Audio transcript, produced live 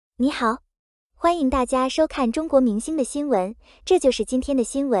你好，欢迎大家收看中国明星的新闻，这就是今天的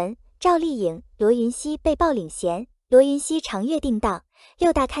新闻。赵丽颖、罗云熙被曝领衔，罗云熙长月定档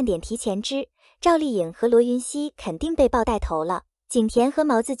，6大看点提前知，赵丽颖和罗云熙肯定被曝带头了。景甜和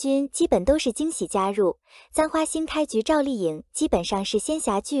毛子君基本都是惊喜加入，簪花星开局赵丽颖基本上是仙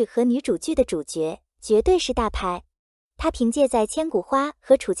侠剧和女主剧的主角，绝对是大牌。她凭借在《千古花》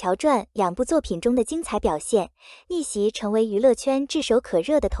和《楚乔传》2部作品中的精彩表现，逆袭成为娱乐圈炙手可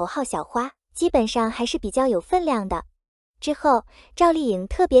热的头号小花，基本上还是比较有分量的。之后，赵丽颖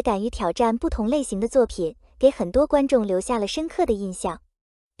特别敢于挑战不同类型的作品，给很多观众留下了深刻的印象。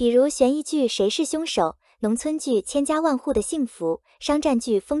比如悬疑剧《谁是凶手》、农村剧《千家万户的幸福》、商战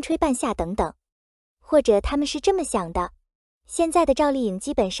剧《风吹半夏》等等。或者他们是这么想的：现在的赵丽颖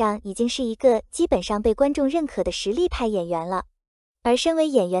基本上已经是一个基本上被观众认可的实力派演员了，而身为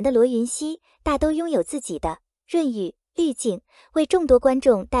演员的罗云熙大都拥有自己的润语、滤镜，为众多观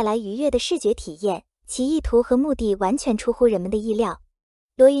众带来愉悦的视觉体验，其意图和目的完全出乎人们的意料。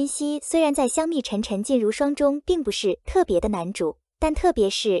罗云熙虽然在香蜜沉沉烬如霜中并不是特别的男主，但特别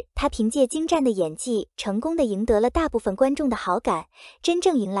是他凭借精湛的演技，成功的赢得了大部分观众的好感，真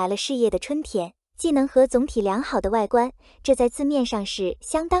正迎来了事业的春天。技能和总体良好的外观，这在字面上是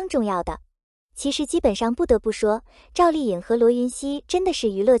相当重要的。其实基本上不得不说，赵丽颖和罗云熙真的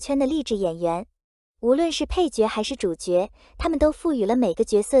是娱乐圈的励志演员。无论是配角还是主角，他们都赋予了每个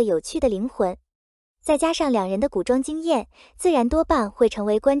角色有趣的灵魂。再加上两人的古装经验，自然多半会成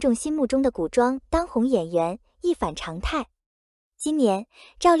为观众心目中的古装当红演员，一反常态。今年，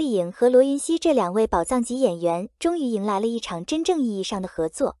赵丽颖和罗云熙这2位宝藏级演员终于迎来了一场真正意义上的合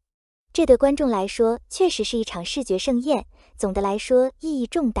作。这对观众来说确实是一场视觉盛宴，总的来说意义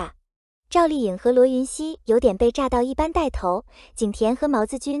重大。赵丽颖和罗云熙有点被炸到一般带头，景甜和毛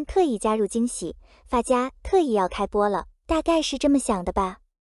子君特意加入惊喜，发家特意要开播了，大概是这么想的吧。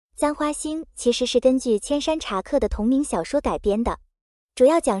簪花星其实是根据千山茶客的同名小说改编的，主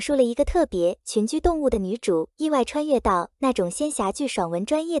要讲述了一个特别群居动物的女主意外穿越到那种仙侠剧爽文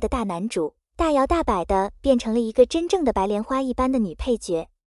专业的大男主，大摇大摆的变成了一个真正的白莲花一般的女配角。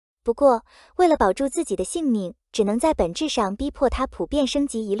不过，为了保住自己的性命，只能在本质上逼迫他普遍升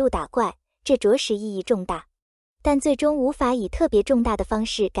级一路打怪，这着实意义重大。但最终无法以特别重大的方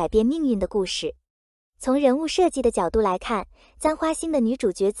式改变命运的故事。从人物设计的角度来看，簪花星的女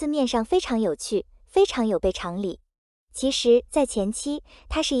主角字面上非常有趣，非常有悖常理。其实，在前期，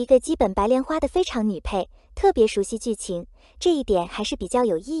她是一个基本白莲花的非常女配，特别熟悉剧情，这一点还是比较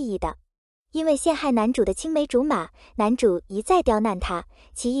有意义的。因为陷害男主的青梅竹马，男主一再刁难她，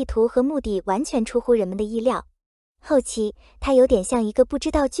其意图和目的完全出乎人们的意料。后期，她有点像一个不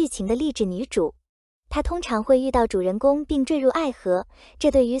知道剧情的励志女主，她通常会遇到主人公并坠入爱河，这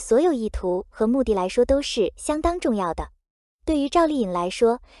对于所有意图和目的来说都是相当重要的。对于赵丽颖来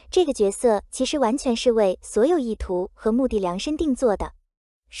说，这个角色其实完全是为所有意图和目的量身定做的。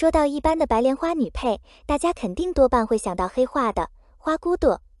说到一般的白莲花女配，大家肯定多半会想到黑化的花骨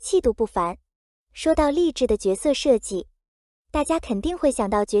朵，气度不凡。说到励志的角色设计，大家肯定会想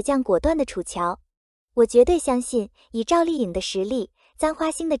到倔强果断的楚乔。我绝对相信，以赵丽颖的实力，簪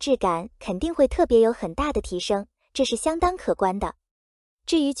花星的质感肯定会特别有很大的提升，这是相当可观的。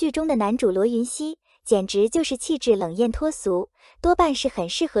至于剧中的男主罗云熙，简直就是气质冷艳脱俗，多半是很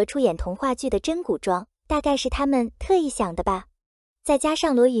适合出演童话剧的真古装，大概是他们特意想的吧。再加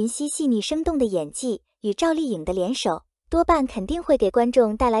上罗云熙细腻生动的演技与赵丽颖的联手，多半肯定会给观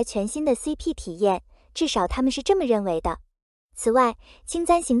众带来全新的 CP 体验，至少他们是这么认为的。此外，青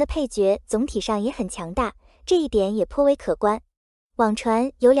簪型的配角总体上也很强大，这一点也颇为可观。网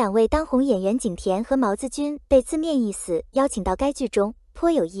传有2位当红演员景甜和毛子君被字面意思邀请到该剧中，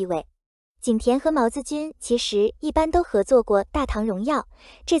颇有意味。景甜和毛子君其实一般都合作过《大唐荣耀》，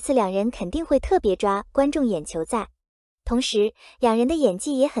这次2人肯定会特别抓观众眼球在。同时，2人的演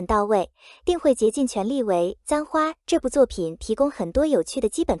技也很到位，定会竭尽全力为《簪花》这部作品提供很多有趣的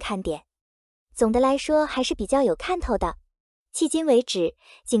基本看点。总的来说还是比较有看头的。迄今为止，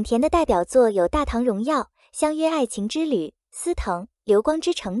景甜的代表作有《大唐荣耀》、《相约爱情之旅》、《司藤》、《流光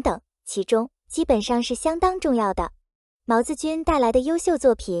之城》等，其中基本上是相当重要的。毛子君带来的优秀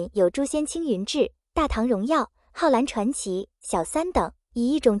作品有《诛仙青云志》、《大唐荣耀》、《浩然传奇》、《小三》等，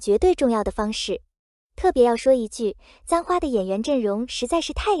以一种绝对重要的方式。特别要说一句，簪花的演员阵容实在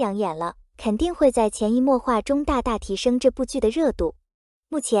是太养眼了，肯定会在潜移默化中大大提升这部剧的热度。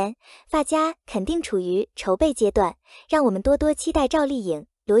目前，发家肯定处于筹备阶段，让我们多多期待赵丽颖、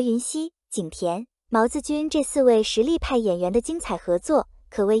罗云熙、景甜、毛子君这4位实力派演员的精彩合作，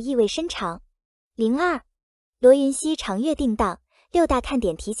可谓意味深长。02，罗云熙长月定档，6大看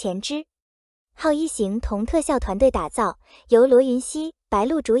点提前知。浩一行同特效团队打造，由罗云熙、白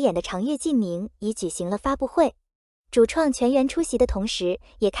鹿主演的长月烬明已举行了发布会，主创全员出席的同时，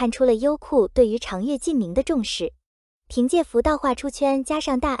也看出了优酷对于长月烬明的重视。凭借服道化出圈加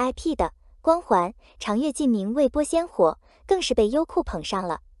上大 IP 的光环，长月烬明未播先火，更是被优酷捧上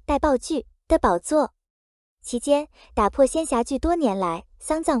了带爆剧的宝座。期间，打破仙侠剧多年来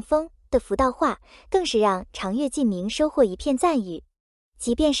丧葬风的服道化，更是让长月烬明收获一片赞誉。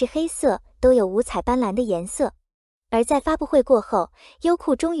即便是黑色，都有五彩斑斓的颜色。而在发布会过后，优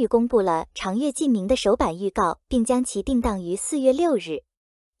酷终于公布了长月烬明的首版预告，并将其定档于4月6日。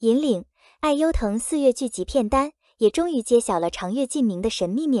引领爱优腾4月剧集片单，也终于揭晓了长月烬明的神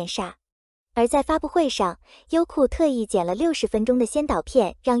秘面纱。而在发布会上，优酷特意剪了60分钟的先导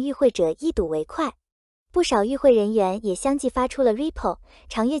片，让与会者一睹为快。不少与会人员也相继发出了 Repo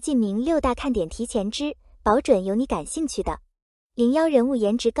长月烬明6大看点提前知，保准有你感兴趣的。01人物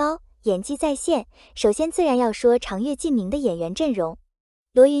颜值高，演技在线。首先自然要说长月烬明的演员阵容。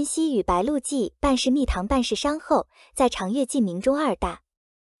罗云熙与白鹿继半是蜜糖半是伤后，在长月烬明中2大，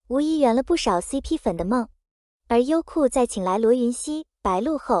无疑圆了不少 CP 粉的梦。而优酷在请来罗云熙、白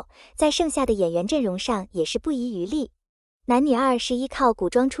鹿后，在剩下的演员阵容上也是不遗余力。男女二是依靠古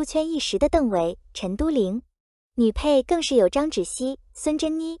装出圈一时的邓为、陈都灵，女配更是有张芷溪、孙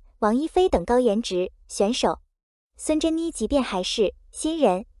珍妮、王一菲等高颜值选手。孙珍妮即便还是新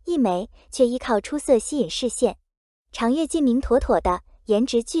人一枚，却依靠出色吸引视线。长月烬明妥妥的颜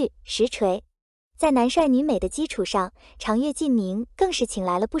值剧实锤，在男帅女美的基础上，长月烬明更是请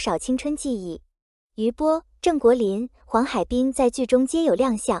来了不少青春记忆。余波、郑国林、黄海冰在剧中皆有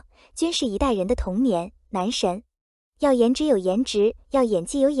亮相，均是一代人的童年男神。要颜值有颜值，要演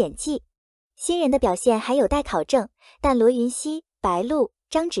技有演技。新人的表现还有待考证，但罗云熙、白鹿、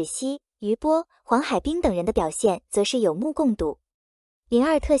张芷溪、余波、黄海冰等人的表现则是有目共睹。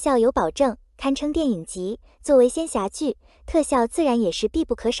02特效有保证，堪称电影级。作为仙侠剧，特效自然也是必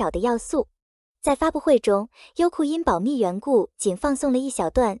不可少的要素。在发布会中，优酷因保密缘故，仅放送了一小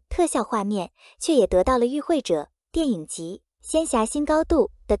段特效画面，却也得到了与会者电影级、仙侠新高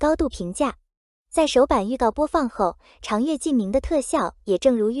度的高度评价。在首版预告播放后，长月烬明的特效也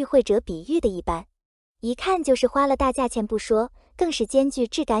正如与会者比喻的一般，一看就是花了大价钱不说，更是兼具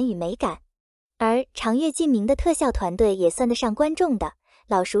质感与美感。而长月烬明的特效团队也算得上观众的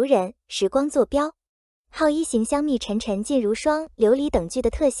老熟人，时光坐标。浩一行香蜜沉沉烬如霜、琉璃等剧的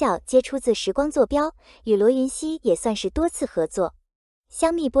特效皆出自时光坐标，与罗云熙也算是多次合作。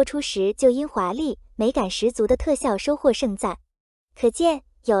香蜜播出时就因华丽、美感十足的特效收获盛赞，可见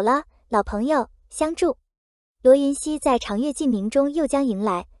有了老朋友相助，罗云熙在长月烬明中又将迎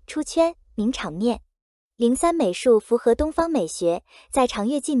来出圈名场面。03美术符合东方美学，在长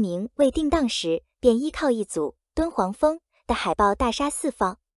月烬明未定档时，便依靠一组敦煌风的海报大杀四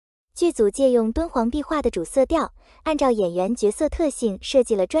方。剧组借用敦煌壁画的主色调，按照演员角色特性设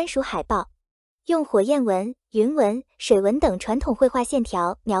计了专属海报，用火焰纹、云纹、水纹等传统绘画线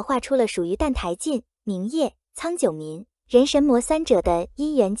条描画出了属于澹台烬、明夜、苍九民、人神魔三者的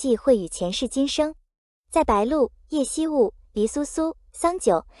因缘际会与前世今生。在白鹿、叶希雾、黎苏苏、桑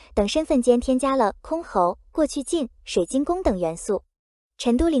九等身份间添加了箜篌、过去镜、水晶宫等元素。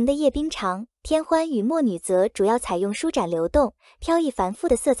陈都灵的夜冰长、天欢与墨女则主要采用舒展流动、飘逸繁复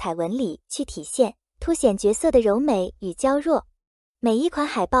的色彩纹理去体现、凸显角色的柔美与娇弱。每一款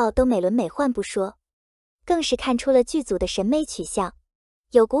海报都美轮美奂不说，更是看出了剧组的审美取向，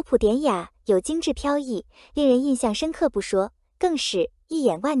有古朴典雅，有精致飘逸，令人印象深刻不说，更是一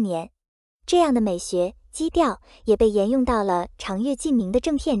眼万年。这样的美学基调也被沿用到了长月烬明的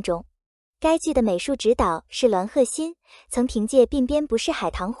正片中。该剧的美术指导是栾鹤鑫，曾凭借鬓边不是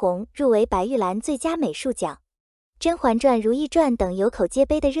海棠红入围白玉兰最佳美术奖。《甄嬛传》《如懿传》等有口皆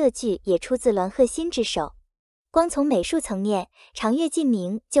碑的热剧也出自栾鹤鑫之手。光从美术层面，长月烬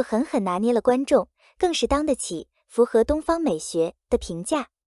明就狠狠拿捏了观众，更是当得起符合东方美学的评价。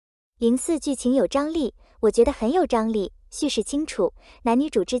04剧情有张力，我觉得很有张力，叙事清楚，男女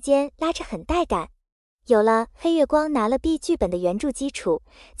主之间拉扯很带感。有了黑月光拿了 B 剧本的原著基础，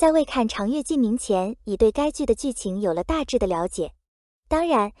在未看长月烬明前，已对该剧的剧情有了大致的了解。当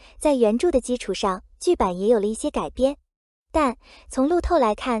然，在原著的基础上，剧版也有了一些改编，但从路透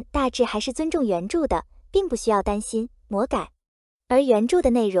来看，大致还是尊重原著的，并不需要担心魔改。而原著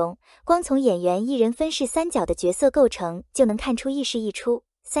的内容，光从演员一人分饰三角的角色构成，就能看出一世一出、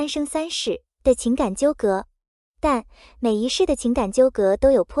三生三世的情感纠葛。但每一世的情感纠葛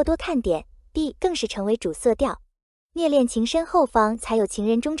都有颇多看点。B 更是成为主色调，虐恋情深后方才有情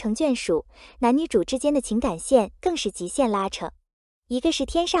人终成眷属，男女主之间的情感线更是极限拉扯。一个是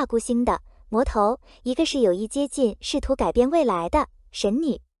天煞孤星的魔头，一个是有意接近试图改变未来的神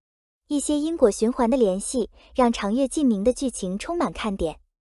女。一些因果循环的联系，让长月烬明的剧情充满看点。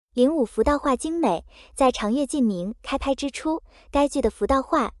05服道画精美，在长月烬明开拍之初，该剧的服道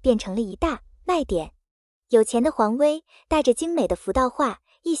画变成了一大卖点。有钱的黄威带着精美的服道画，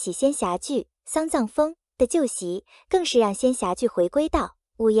一洗仙侠剧丧葬风的旧习，更是让仙侠剧回归到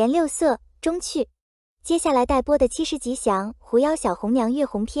五颜六色中去。接下来待播的七十吉祥、狐妖小红娘月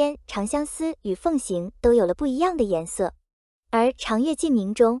红篇、长相思与凤行都有了不一样的颜色。而长月烬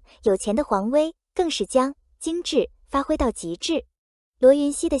明中有钱的黄威更是将精致发挥到极致。罗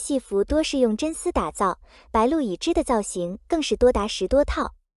云熙的戏服多是用真丝打造，白鹿已知的造型更是多达10多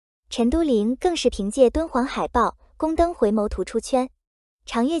套。陈都灵更是凭借敦煌海报宫灯回眸图出圈。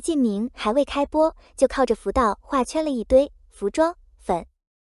长月烬明还未开播，就靠着服道画圈了一堆服装粉，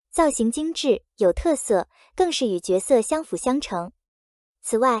造型精致有特色，更是与角色相辅相成。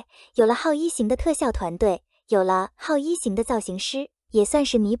此外，有了号一型的特效团队，有了号一型的造型师，也算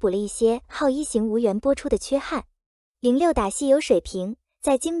是弥补了一些号一型无缘播出的缺憾。06打戏有水平，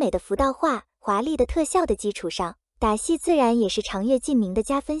在精美的服道画、华丽的特效的基础上，打戏自然也是长月烬明的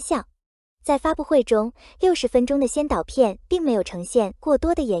加分项。在发布会中，60分钟的先导片并没有呈现过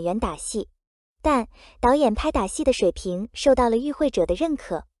多的演员打戏，但导演拍打戏的水平受到了与会者的认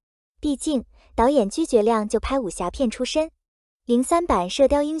可。毕竟，导演居决亮就拍武侠片出身。03版《射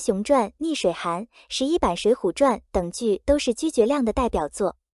雕英雄传》《逆水寒》，11版《水浒传》等剧都是居决亮的代表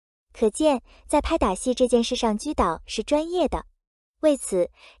作，可见在拍打戏这件事上，居导是专业的。为此，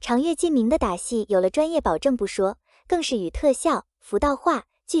长月烬明的打戏有了专业保证不说，更是与特效、服道画、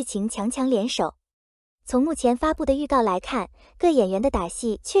剧情强联手。从目前发布的预告来看，各演员的打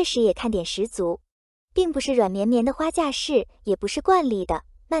戏确实也看点十足，并不是软绵绵的花架势，也不是惯例的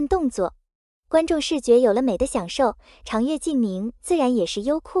慢动作。观众视觉有了美的享受，长月烬明自然也是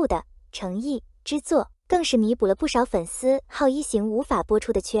优酷的诚意之作，更是弥补了不少粉丝号一型无法播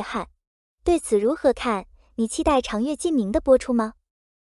出的缺憾。对此如何看？你期待长月烬明的播出吗？